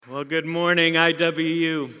Well, good morning,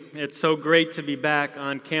 IWU. It's so great to be back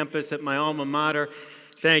on campus at my alma mater.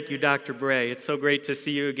 Thank you, Dr. Bray. It's so great to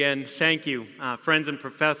see you again. Thank you, friends and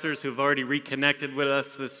professors who've already reconnected with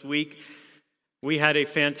us this week. We had a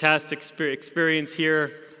fantastic experience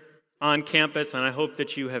here on campus, and I hope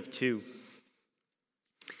that you have too.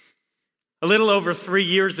 A little over 3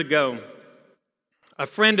 years ago, a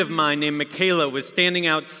friend of mine named Michaela was standing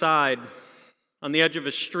outside on the edge of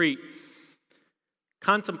a street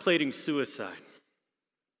contemplating suicide.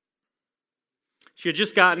 She had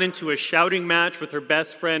just gotten into a shouting match with her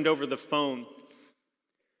best friend over the phone,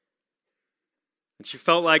 and she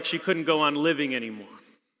felt like she couldn't go on living anymore.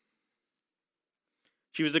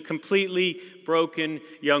 She was a completely broken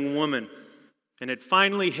young woman and had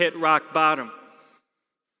finally hit rock bottom.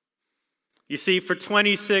 You see, for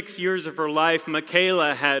 26 years of her life,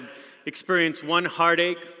 Michaela had experienced one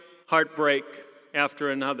heartbreak after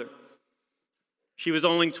another. She was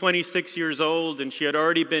only 26 years old, and she had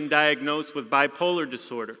already been diagnosed with bipolar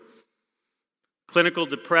disorder, clinical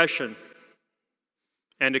depression,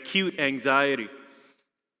 and acute anxiety.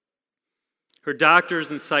 Her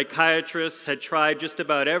doctors and psychiatrists had tried just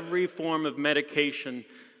about every form of medication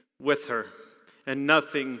with her, and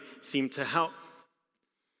nothing seemed to help.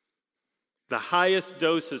 The highest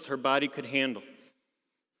doses her body could handle.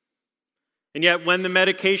 And yet, when the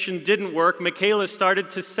medication didn't work, Michaela started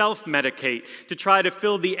to self-medicate to try to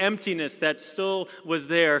fill the emptiness that still was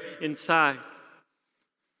there inside.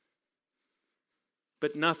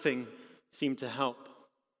 But nothing seemed to help.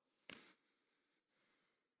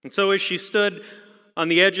 And so as she stood on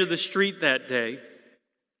the edge of the street that day,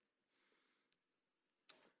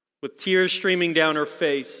 with tears streaming down her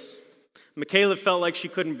face, Michaela felt like she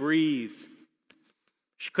couldn't breathe.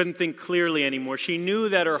 She couldn't think clearly anymore. She knew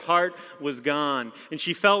that her heart was gone, and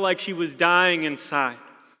she felt like she was dying inside.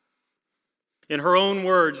 In her own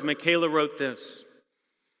words, Michaela wrote this: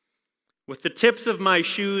 "With the tips of my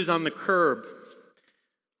shoes on the curb,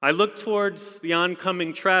 I looked towards the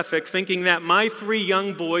oncoming traffic, thinking that my 3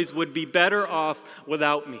 young boys would be better off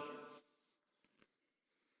without me.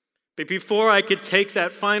 But before I could take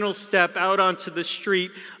that final step out onto the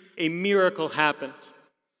street, a miracle happened.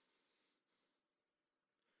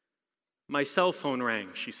 My cell phone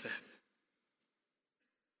rang," she said.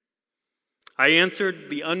 I answered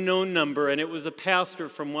the unknown number, and it was a pastor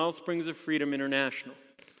from Wellsprings of Freedom International,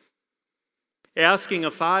 asking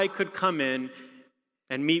if I could come in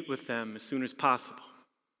and meet with them as soon as possible.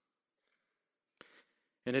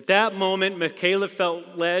 And at that moment, Michaela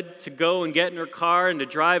felt led to go and get in her car and to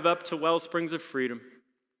drive up to Wellsprings of Freedom.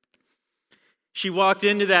 She walked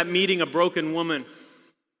into that meeting a broken woman.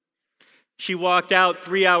 She walked out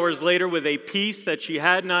 3 hours later with a peace that she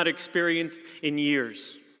had not experienced in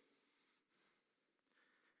years.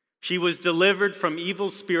 She was delivered from evil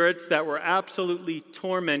spirits that were absolutely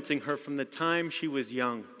tormenting her from the time she was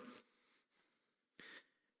young.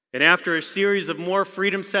 And after a series of more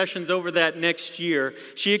freedom sessions over that next year,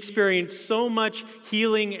 she experienced so much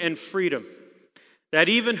healing and freedom that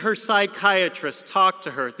even her psychiatrist talked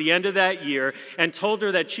to her at the end of that year and told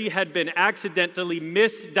her that she had been accidentally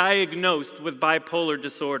misdiagnosed with bipolar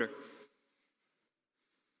disorder.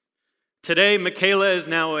 Today, Michaela is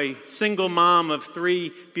now a single mom of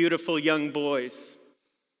 3 beautiful young boys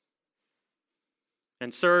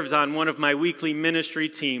and serves on one of my weekly ministry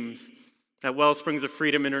teams at Wellsprings of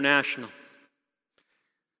Freedom International.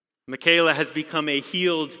 Michaela has become a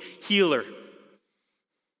healed healer.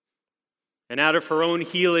 And out of her own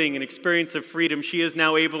healing and experience of freedom, she is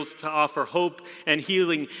now able to offer hope and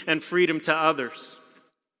healing and freedom to others.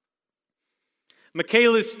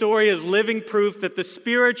 Michaela's story is living proof that the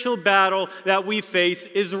spiritual battle that we face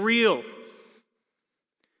is real.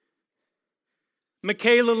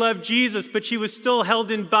 Michaela loved Jesus, but she was still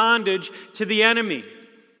held in bondage to the enemy.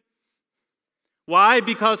 Why?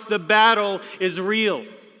 Because the battle is real.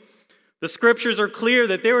 The scriptures are clear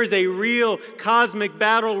that there is a real cosmic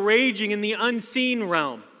battle raging in the unseen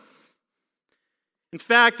realm. In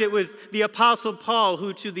fact, it was the Apostle Paul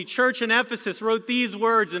who to the church in Ephesus wrote these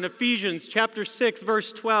words in Ephesians chapter 6,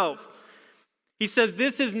 verse 12. He says,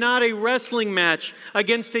 "This is not a wrestling match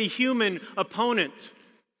against a human opponent.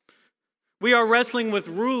 We are wrestling with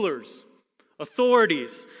rulers,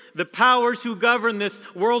 authorities, the powers who govern this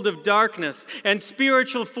world of darkness, and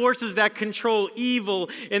spiritual forces that control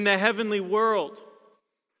evil in the heavenly world."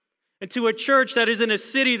 And to a church that is in a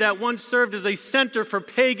city that once served as a center for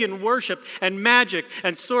pagan worship and magic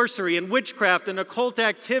and sorcery and witchcraft and occult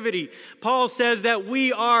activity, Paul says that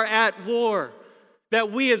we are at war,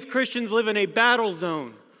 that we as Christians live in a battle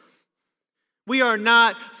zone. We are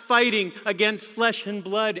not fighting against flesh and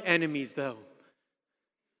blood enemies, though.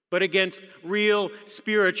 but against real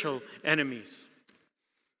spiritual enemies.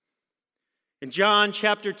 In John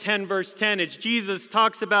chapter 10, verse 10, as Jesus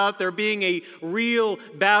talks about there being a real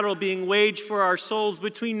battle being waged for our souls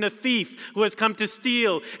between the thief who has come to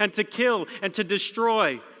steal and to kill and to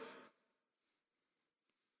destroy,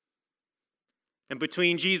 and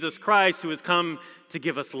between Jesus Christ who has come to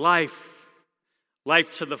give us life,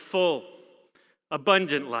 life to the full,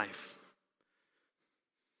 abundant life.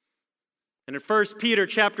 And in 1 Peter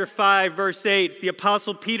chapter 5, verse 8, the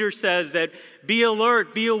Apostle Peter says that, "Be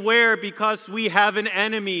alert, be aware, because we have an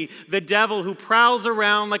enemy, the devil, who prowls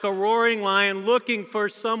around like a roaring lion looking for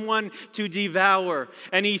someone to devour."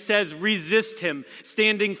 And he says, resist him,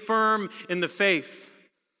 standing firm in the faith.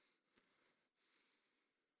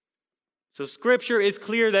 So Scripture is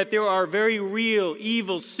clear that there are very real,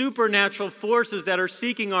 evil, supernatural forces that are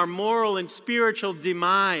seeking our moral and spiritual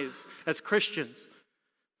demise as Christians.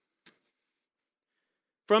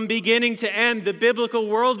 From beginning to end, the biblical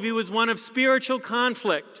worldview is one of spiritual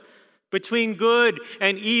conflict between good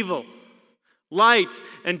and evil, light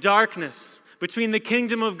and darkness, between the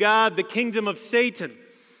kingdom of God, the kingdom of Satan.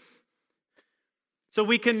 So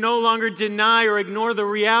we can no longer deny or ignore the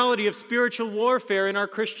reality of spiritual warfare in our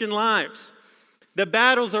Christian lives. The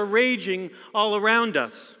battles are raging all around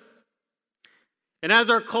us. And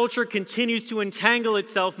as our culture continues to entangle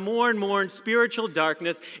itself more and more in spiritual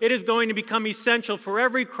darkness, it is going to become essential for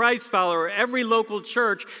every Christ follower, every local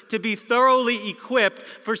church, to be thoroughly equipped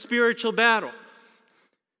for spiritual battle.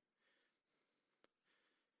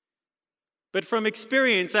 But from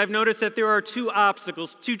experience, I've noticed that there are two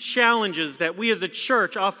obstacles, two challenges that we as a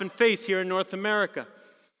church often face here in North America.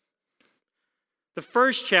 The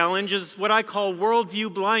first challenge is what I call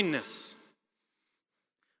worldview blindness.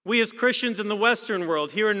 We as Christians in the Western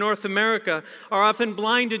world, here in North America, are often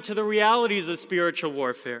blinded to the realities of spiritual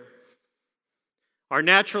warfare. Our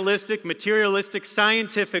naturalistic, materialistic,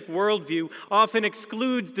 scientific worldview often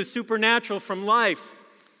excludes the supernatural from life.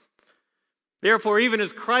 Therefore, even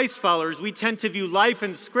as Christ followers, we tend to view life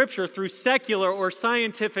and Scripture through secular or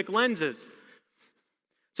scientific lenses.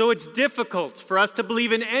 So it's difficult for us to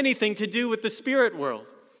believe in anything to do with the spirit world.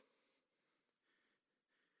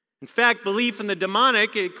 In fact, belief in the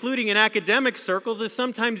demonic, including in academic circles, is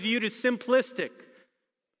sometimes viewed as simplistic,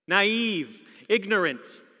 naive,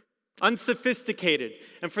 ignorant, unsophisticated,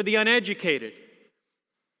 and for the uneducated.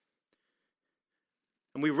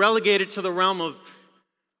 And we relegate it to the realm of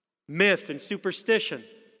myth and superstition.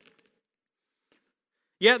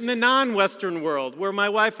 Yet in the non-Western world, where my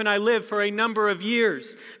wife and I lived for a number of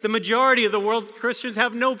years, the majority of the world Christians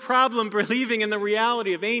have no problem believing in the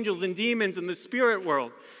reality of angels and demons in the spirit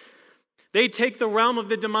world. They take the realm of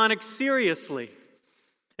the demonic seriously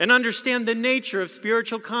and understand the nature of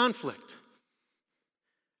spiritual conflict.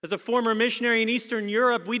 As a former missionary in Eastern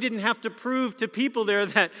Europe, we didn't have to prove to people there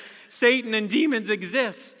that Satan and demons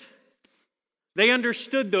exist. They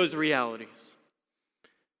understood those realities.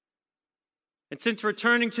 And since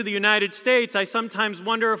returning to the United States, I sometimes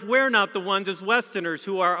wonder if we're not the ones as Westerners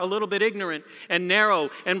who are a little bit ignorant and narrow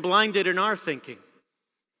and blinded in our thinking.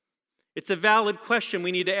 It's a valid question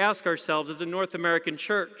we need to ask ourselves as a North American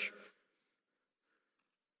church.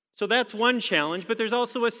 So that's one challenge, but there's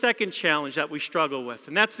also a second challenge that we struggle with,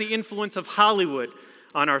 and that's the influence of Hollywood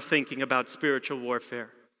on our thinking about spiritual warfare.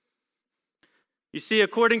 You see,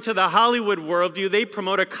 according to the Hollywood worldview, they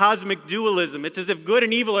promote a cosmic dualism. It's as if good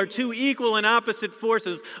and evil are two equal and opposite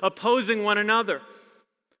forces opposing one another.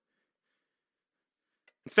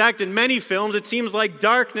 In fact, in many films, it seems like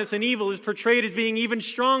darkness and evil is portrayed as being even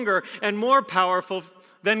stronger and more powerful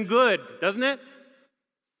than good, doesn't it?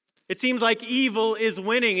 It seems like evil is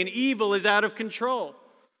winning and evil is out of control.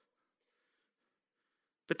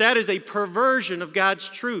 But that is a perversion of God's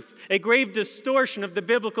truth, a grave distortion of the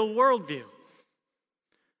biblical worldview.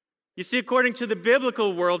 You see, according to the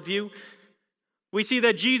biblical worldview, we see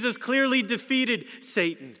that Jesus clearly defeated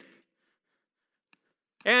Satan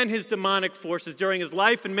and his demonic forces during his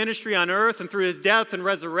life and ministry on earth and through his death and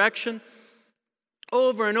resurrection.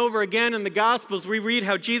 Over and over again in the Gospels, we read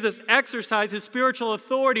how Jesus exercised his spiritual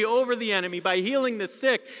authority over the enemy by healing the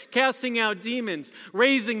sick, casting out demons,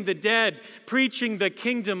 raising the dead, preaching the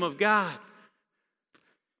kingdom of God.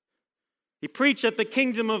 He preached that the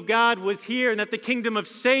kingdom of God was here and that the kingdom of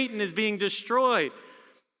Satan is being destroyed.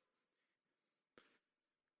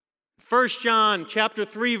 1 John chapter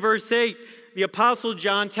 3, verse 8, the Apostle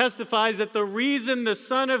John testifies that the reason the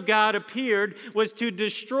Son of God appeared was to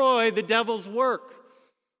destroy the devil's work.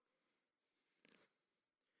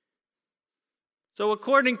 So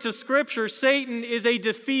according to Scripture, Satan is a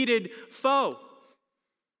defeated foe.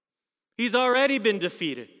 He's already been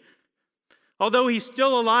defeated. Although he's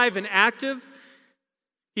still alive and active,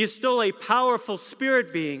 he is still a powerful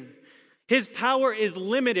spirit being. His power is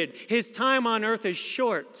limited. His time on earth is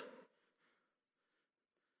short.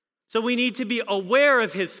 So we need to be aware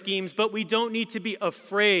of his schemes, but we don't need to be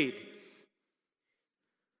afraid.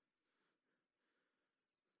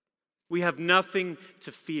 We have nothing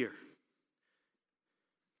to fear.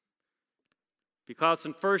 Because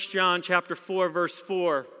in 1 John chapter 4, verse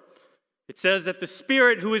 4, it says that the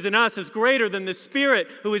Spirit who is in us is greater than the spirit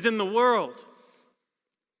who is in the world.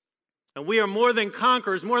 And we are more than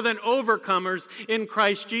conquerors, more than overcomers in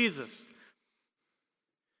Christ Jesus.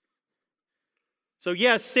 So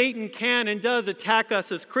yes, Satan can and does attack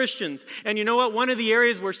us as Christians. And you know what? One of the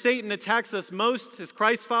areas where Satan attacks us most as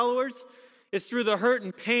Christ followers is through the hurt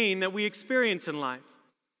and pain that we experience in life.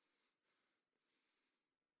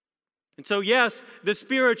 And so yes, the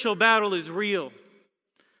spiritual battle is real.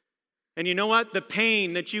 And you know what? The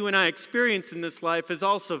pain that you and I experience in this life is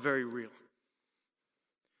also very real.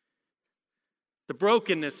 The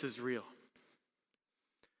brokenness is real.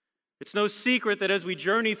 It's no secret that as we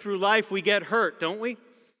journey through life, we get hurt, don't we?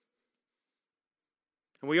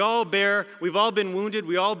 And we've all been wounded,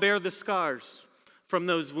 we all bear the scars from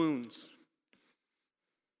those wounds.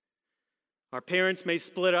 Our parents may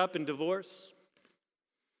split up and divorce.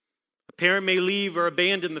 A parent may leave or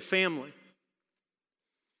abandon the family.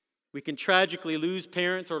 We can tragically lose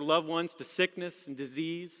parents or loved ones to sickness and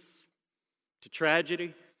disease, to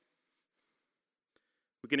tragedy.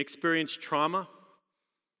 We can experience trauma,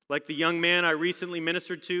 like the young man I recently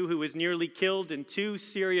ministered to who was nearly killed in 2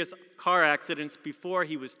 serious car accidents before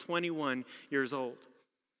he was 21 years old.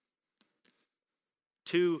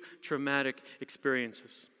 2 traumatic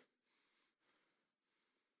experiences.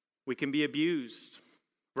 We can be abused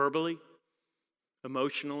verbally,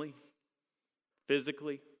 emotionally,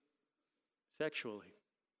 physically, sexually.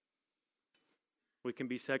 We can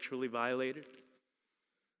be sexually violated.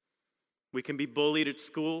 We can be bullied at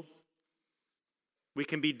school. We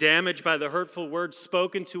can be damaged by the hurtful words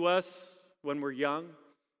spoken to us when we're young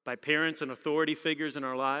by parents and authority figures in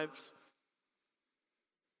our lives.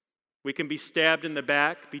 We can be stabbed in the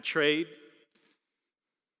back, betrayed,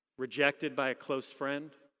 rejected by a close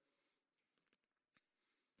friend.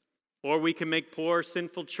 Or we can make poor,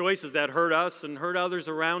 sinful choices that hurt us and hurt others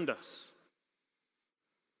around us.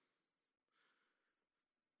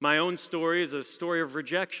 My own story is a story of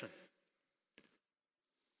rejection.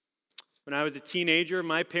 When I was a teenager,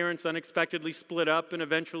 my parents unexpectedly split up and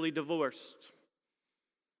eventually divorced.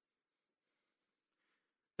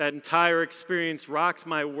 That entire experience rocked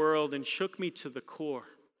my world and shook me to the core.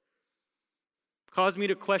 Caused me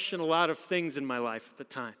to question a lot of things in my life at the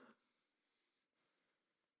time.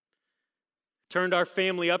 Turned our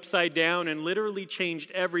family upside down and literally changed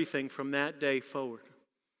everything from that day forward.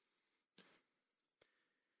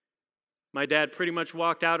 My dad pretty much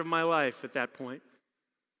walked out of my life at that point.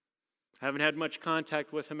 I haven't had much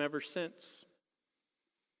contact with him ever since.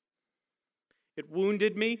 It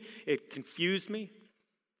wounded me. It confused me.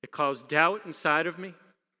 It caused doubt inside of me. It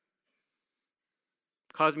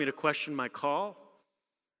caused me to question my call.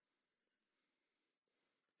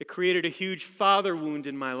 It created a huge father wound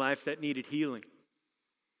in my life that needed healing.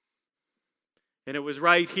 And it was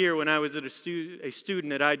right here when I was a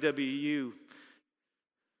student at IWU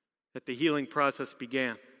that the healing process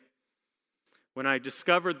began. When I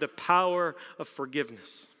discovered the power of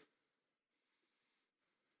forgiveness.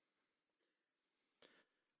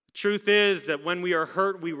 The truth is that when we are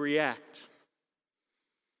hurt, we react.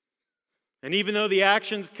 And even though the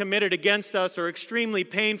actions committed against us are extremely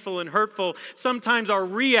painful and hurtful, sometimes our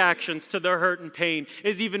reactions to the hurt and pain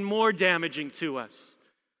is even more damaging to us.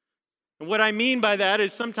 And what I mean by that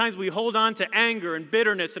is sometimes we hold on to anger and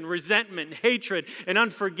bitterness and resentment and hatred and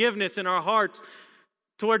unforgiveness in our hearts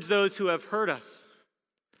towards those who have hurt us.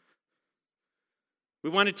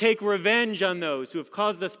 We want to take revenge on those who have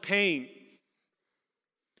caused us pain.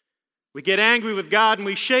 We get angry with God and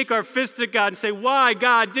we shake our fist at God and say, "Why,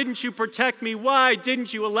 God, didn't you protect me? Why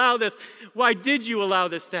didn't you allow this? Why did you allow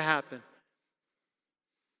this to happen?"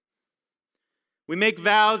 We make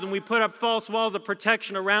vows and we put up false walls of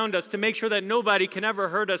protection around us to make sure that nobody can ever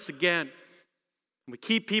hurt us again. We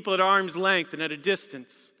keep people at arm's length and at a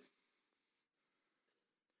distance.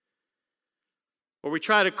 Or we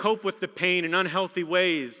try to cope with the pain in unhealthy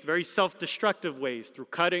ways, very self-destructive ways, through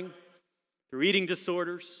cutting, through eating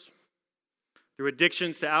disorders, through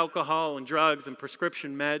addictions to alcohol and drugs and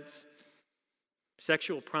prescription meds,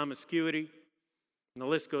 sexual promiscuity, and the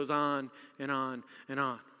list goes on and on and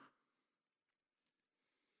on.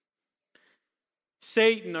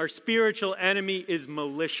 Satan, our spiritual enemy, is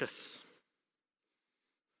malicious.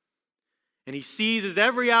 And he seizes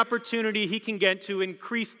every opportunity he can get to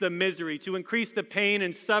increase the misery, to increase the pain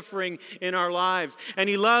and suffering in our lives. And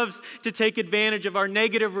he loves to take advantage of our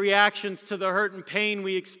negative reactions to the hurt and pain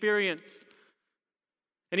we experience.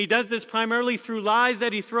 And he does this primarily through lies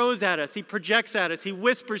that he throws at us, he projects at us, he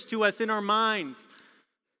whispers to us in our minds.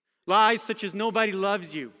 Lies such as nobody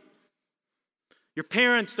loves you. Your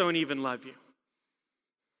parents don't even love you.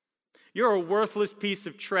 You're a worthless piece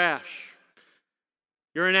of trash.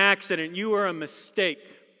 You're an accident. You are a mistake.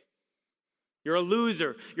 You're a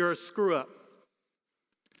loser. You're a screw-up.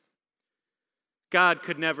 God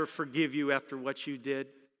could never forgive you after what you did.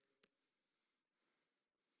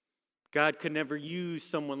 God could never use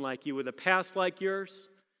someone like you with a past like yours.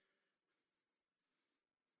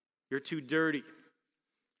 You're too dirty.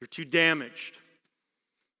 You're too damaged.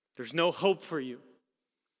 There's no hope for you.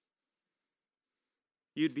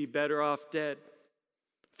 You'd be better off dead.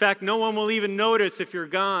 In fact, no one will even notice if you're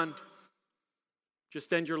gone.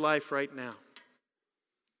 Just end your life right now.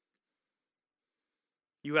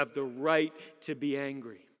 You have the right to be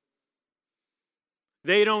angry.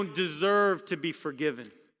 They don't deserve to be forgiven.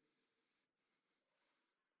 Have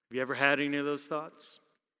you ever had any of those thoughts?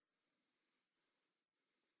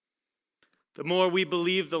 The more we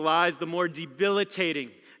believe the lies, the more debilitating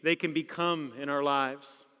they can become in our lives.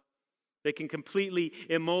 They can completely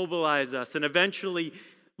immobilize us and eventually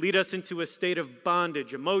lead us into a state of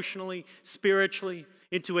bondage, emotionally, spiritually,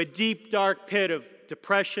 into a deep, dark pit of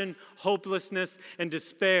depression, hopelessness, and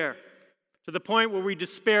despair, to the point where we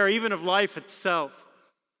despair even of life itself.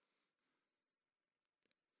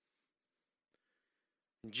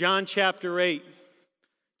 In John chapter 8,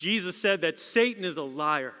 Jesus said that Satan is a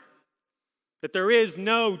liar, that there is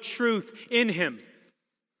no truth in him.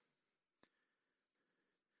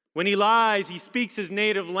 When he lies, he speaks his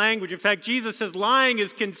native language. In fact, Jesus says lying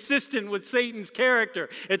is consistent with Satan's character.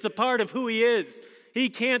 It's a part of who he is. He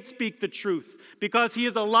can't speak the truth because he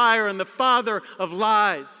is a liar and the father of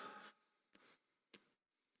lies.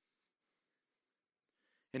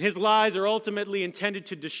 And his lies are ultimately intended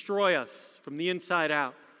to destroy us from the inside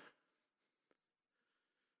out,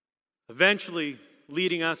 eventually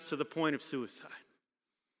leading us to the point of suicide.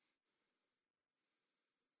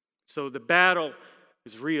 So the battle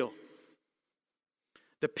is real.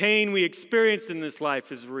 The pain we experience in this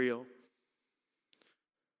life is real.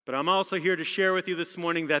 But I'm also here to share with you this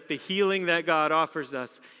morning that the healing that God offers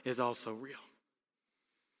us is also real.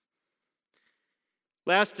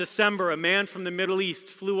 Last December, a man from the Middle East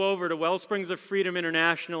flew over to Wellsprings of Freedom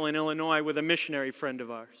International in Illinois with a missionary friend of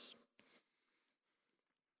ours.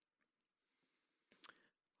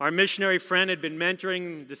 Our missionary friend had been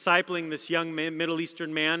mentoring, discipling this young Middle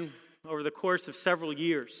Eastern man over the course of several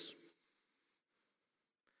years.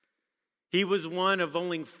 He was one of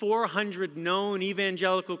only 400 known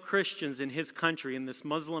evangelical Christians in his country, in this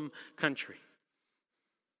Muslim country.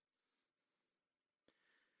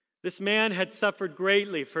 This man had suffered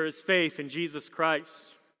greatly for his faith in Jesus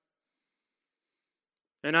Christ.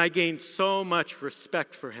 And I gained so much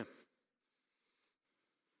respect for him.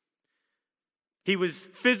 He was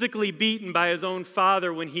physically beaten by his own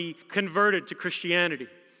father when he converted to Christianity,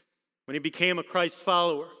 when he became a Christ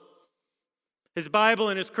follower. His Bible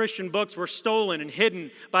and his Christian books were stolen and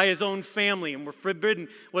hidden by his own family and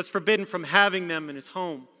was forbidden from having them in his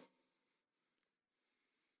home.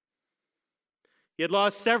 He had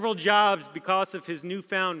lost several jobs because of his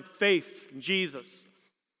newfound faith in Jesus.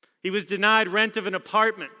 He was denied rent of an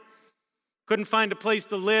apartment, couldn't find a place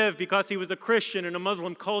to live because he was a Christian in a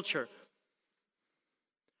Muslim culture.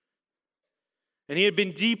 And he had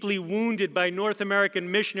been deeply wounded by North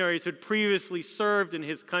American missionaries who had previously served in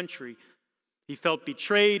his country. He felt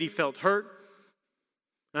betrayed, he felt hurt,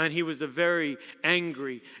 and he was a very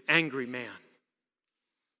angry, angry man.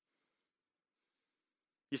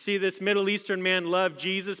 You see, this Middle Eastern man loved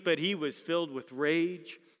Jesus, but he was filled with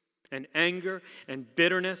rage and anger and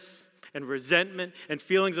bitterness and resentment and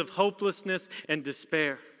feelings of hopelessness and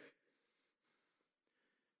despair.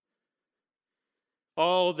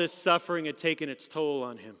 All this suffering had taken its toll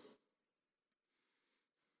on him.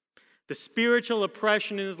 The spiritual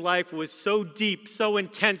oppression in his life was so deep, so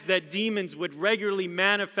intense, that demons would regularly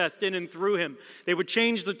manifest in and through him. They would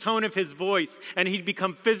change the tone of his voice, and he'd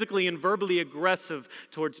become physically and verbally aggressive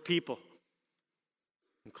towards people,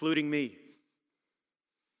 including me.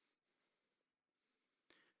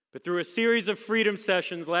 But through a series of freedom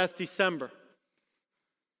sessions last December,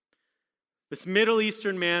 this Middle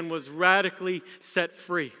Eastern man was radically set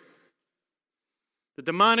free. The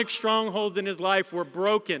demonic strongholds in his life were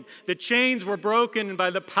broken. The chains were broken by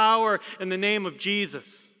the power and the name of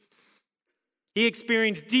Jesus. He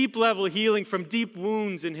experienced deep-level healing from deep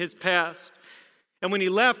wounds in his past. And when he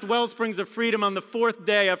left Wellsprings of Freedom on the 4th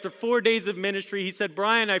day, after 4 days of ministry, he said,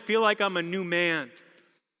 "Brian, I feel like I'm a new man."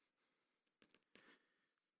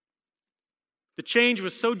 The change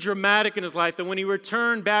was so dramatic in his life that when he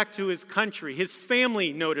returned back to his country, his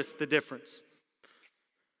family noticed the difference.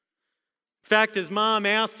 In fact, his mom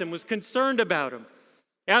asked him, was concerned about him,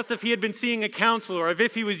 asked if he had been seeing a counselor or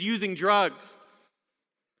if he was using drugs.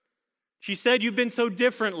 She said, "You've been so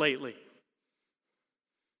different lately.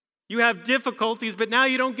 You have difficulties, but now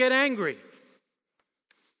you don't get angry.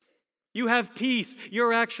 You have peace.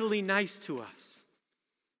 You're actually nice to us."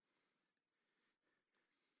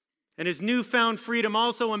 And his newfound freedom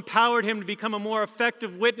also empowered him to become a more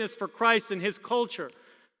effective witness for Christ in his culture.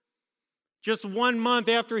 Just 1 month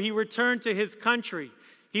after he returned to his country,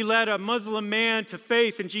 he led a Muslim man to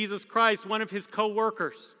faith in Jesus Christ, one of his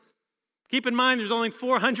co-workers. Keep in mind, there's only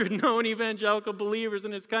 400 known evangelical believers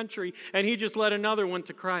in his country, and he just led another one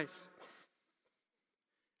to Christ.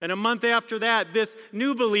 And a month after that, this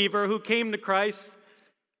new believer who came to Christ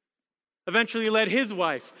eventually led his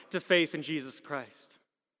wife to faith in Jesus Christ.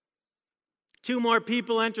 2 more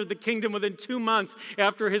people entered the kingdom within 2 months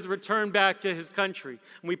after his return back to his country.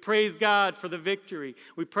 And we praise God for the victory.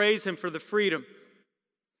 We praise him for the freedom.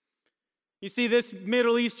 You see, this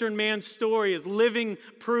Middle Eastern man's story is living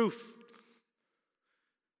proof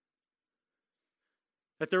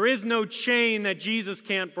that there is no chain that Jesus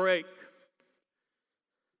can't break.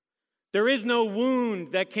 There is no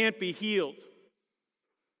wound that can't be healed.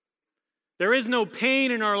 There is no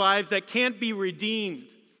pain in our lives that can't be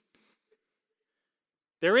redeemed.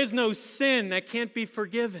 There is no sin that can't be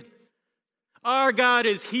forgiven. Our God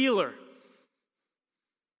is healer.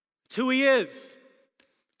 It's who he is.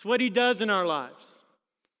 It's what he does in our lives.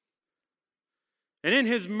 And in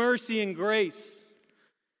his mercy and grace,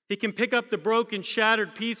 he can pick up the broken,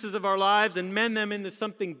 shattered pieces of our lives and mend them into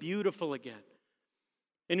something beautiful again,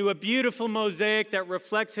 into a beautiful mosaic that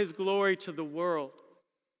reflects his glory to the world,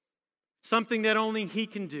 something that only he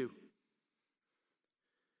can do.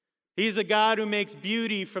 He's a God who makes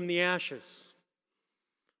beauty from the ashes.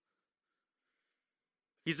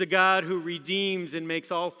 He's a God who redeems and makes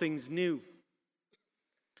all things new.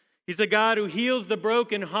 He's a God who heals the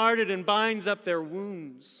brokenhearted and binds up their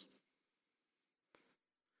wounds.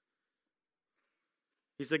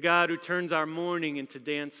 He's a God who turns our mourning into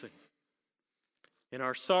dancing and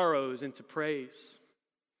our sorrows into praise.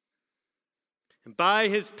 And by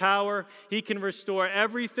his power, he can restore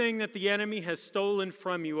everything that the enemy has stolen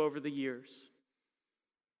from you over the years,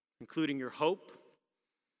 including your hope,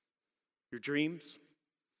 your dreams,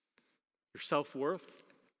 your self-worth,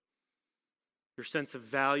 your sense of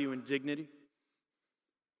value and dignity,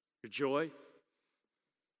 your joy,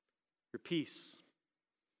 your peace,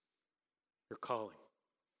 your calling.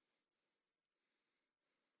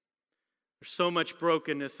 There's so much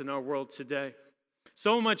brokenness in our world today.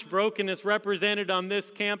 So much brokenness represented on this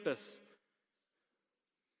campus.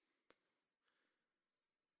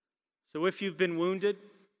 So if you've been wounded,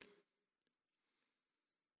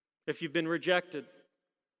 if you've been rejected,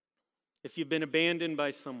 if you've been abandoned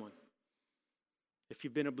by someone, if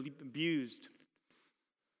you've been abused,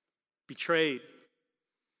 betrayed,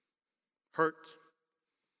 hurt,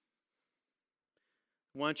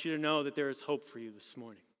 I want you to know that there is hope for you this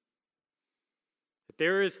morning. That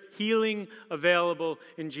there is healing available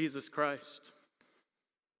in Jesus Christ.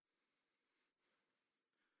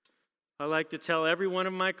 I like to tell every one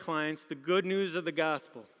of my clients the good news of the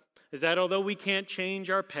gospel is that although we can't change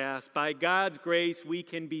our past, by God's grace we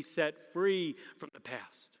can be set free from the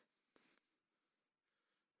past.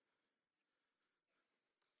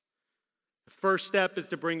 The first step is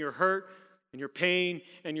to bring your hurt and your pain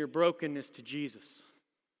and your brokenness to Jesus.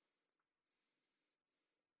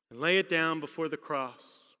 And lay it down before the cross.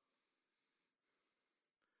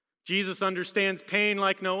 Jesus understands pain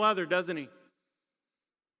like no other, doesn't he?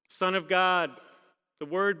 Son of God, the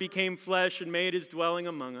Word became flesh and made his dwelling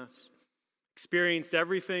among us, experienced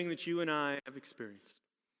everything that you and I have experienced.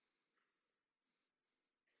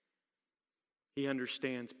 He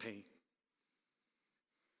understands pain.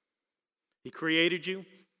 He created you.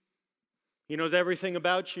 He knows everything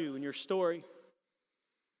about you and your story.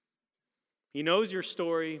 He knows your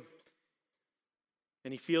story,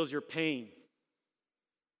 and he feels your pain.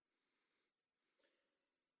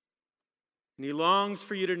 And he longs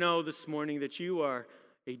for you to know this morning that you are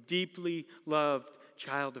a deeply loved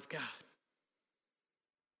child of God.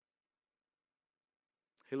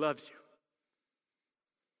 He loves you.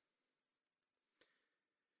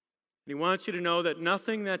 And he wants you to know that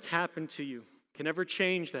nothing that's happened to you can ever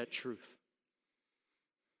change that truth.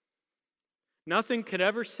 Nothing could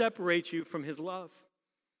ever separate you from his love.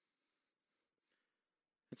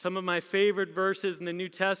 And some of my favorite verses in the New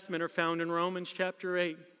Testament are found in Romans chapter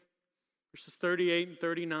 8, verses 38 and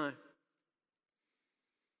 39.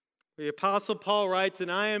 The Apostle Paul writes,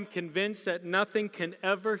 "And I am convinced that nothing can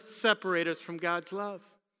ever separate us from God's love.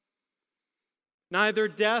 Neither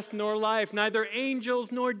death nor life, neither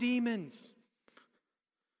angels nor demons,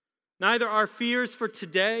 neither our fears for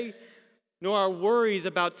today nor our worries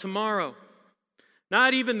about tomorrow.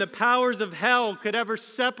 Not even the powers of hell could ever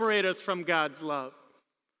separate us from God's love.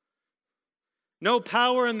 No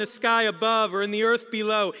power in the sky above or in the earth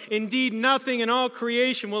below. Indeed, nothing in all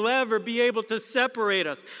creation will ever be able to separate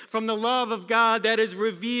us from the love of God that is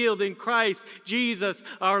revealed in Christ Jesus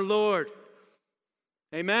our Lord."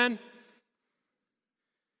 Amen?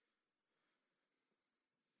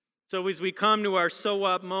 So as we come to our so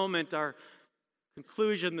what moment, our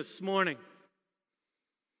conclusion this morning,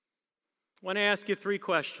 I want to ask you 3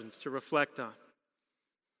 questions to reflect on.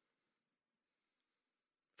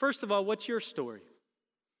 First of all, what's your story?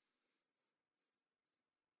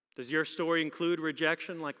 Does your story include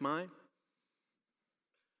rejection like mine?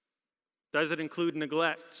 Does it include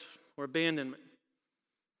neglect or abandonment?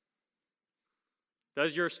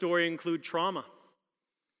 Does your story include trauma,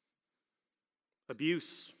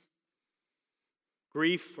 abuse,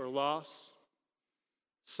 grief or loss,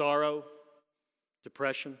 sorrow,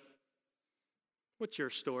 depression? What's your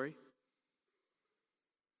story?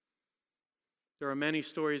 There are many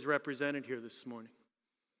stories represented here this morning.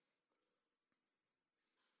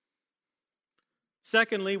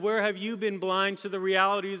 Secondly, where have you been blind to the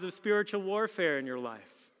realities of spiritual warfare in your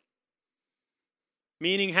life?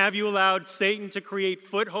 Meaning, have you allowed Satan to create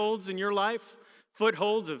footholds in your life?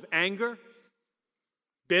 Footholds of anger,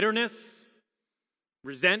 bitterness,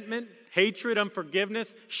 resentment, hatred,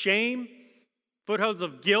 unforgiveness, shame, footholds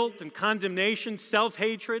of guilt and condemnation,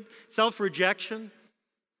 self-hatred, self-rejection.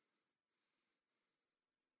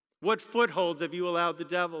 What footholds have you allowed the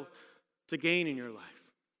devil to gain in your life?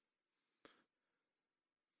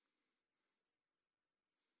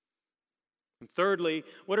 And thirdly,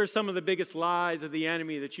 what are some of the biggest lies of the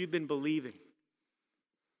enemy that you've been believing?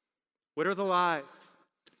 What are the lies?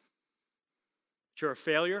 That you're a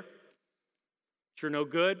failure, that you're no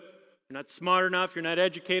good, you're not smart enough, you're not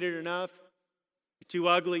educated enough, you're too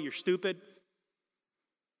ugly, you're stupid.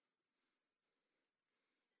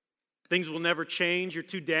 Things will never change, you're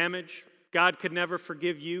too damaged. God could never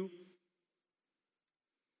forgive you.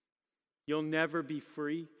 You'll never be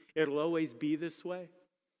free. It'll always be this way.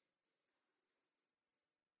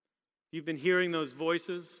 You've been hearing those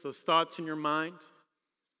voices, those thoughts in your mind.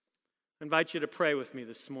 I invite you to pray with me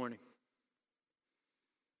this morning.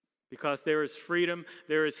 Because there is freedom,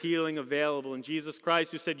 there is healing available in Jesus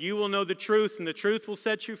Christ, who said, "You will know the truth, and the truth will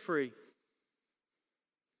set you free."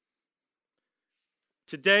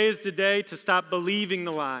 Today is the day to stop believing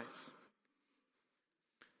the lies,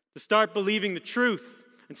 to start believing the truth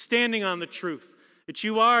and standing on the truth, that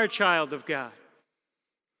you are a child of God.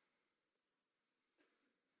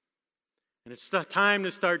 And it's time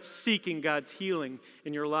to start seeking God's healing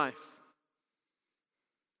in your life.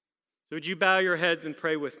 So would you bow your heads and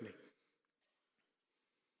pray with me?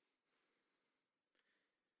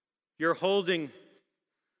 You're holding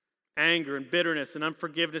anger and bitterness and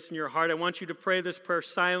unforgiveness in your heart. I want you to pray this prayer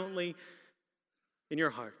silently in your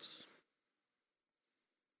hearts.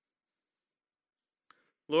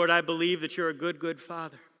 Lord, I believe that you're a good, good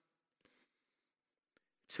Father.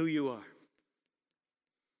 It's who you are.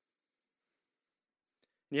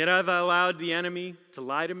 And yet I've allowed the enemy to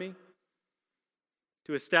lie to me,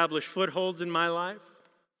 to establish footholds in my life.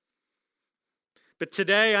 But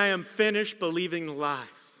today I am finished believing the lies.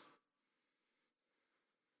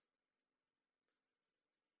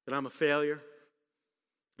 That I'm a failure,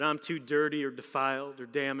 that I'm too dirty or defiled or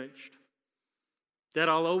damaged, that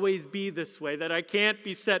I'll always be this way, that I can't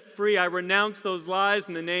be set free. I renounce those lies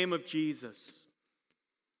in the name of Jesus.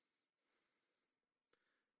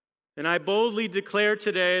 And I boldly declare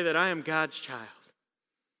today that I am God's child.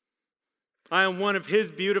 I am one of His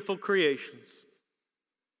beautiful creations.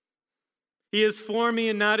 He is for me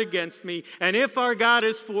and not against me. And if our God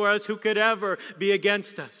is for us, who could ever be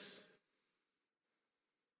against us?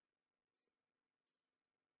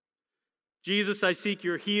 Jesus, I seek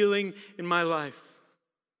your healing in my life.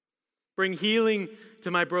 Bring healing to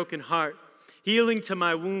my broken heart, healing to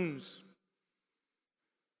my wounds,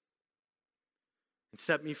 and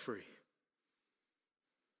set me free.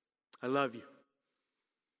 I love you.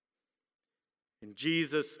 In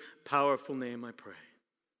Jesus' powerful name I pray.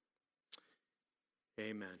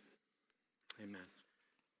 Amen. Amen.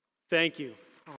 Thank you.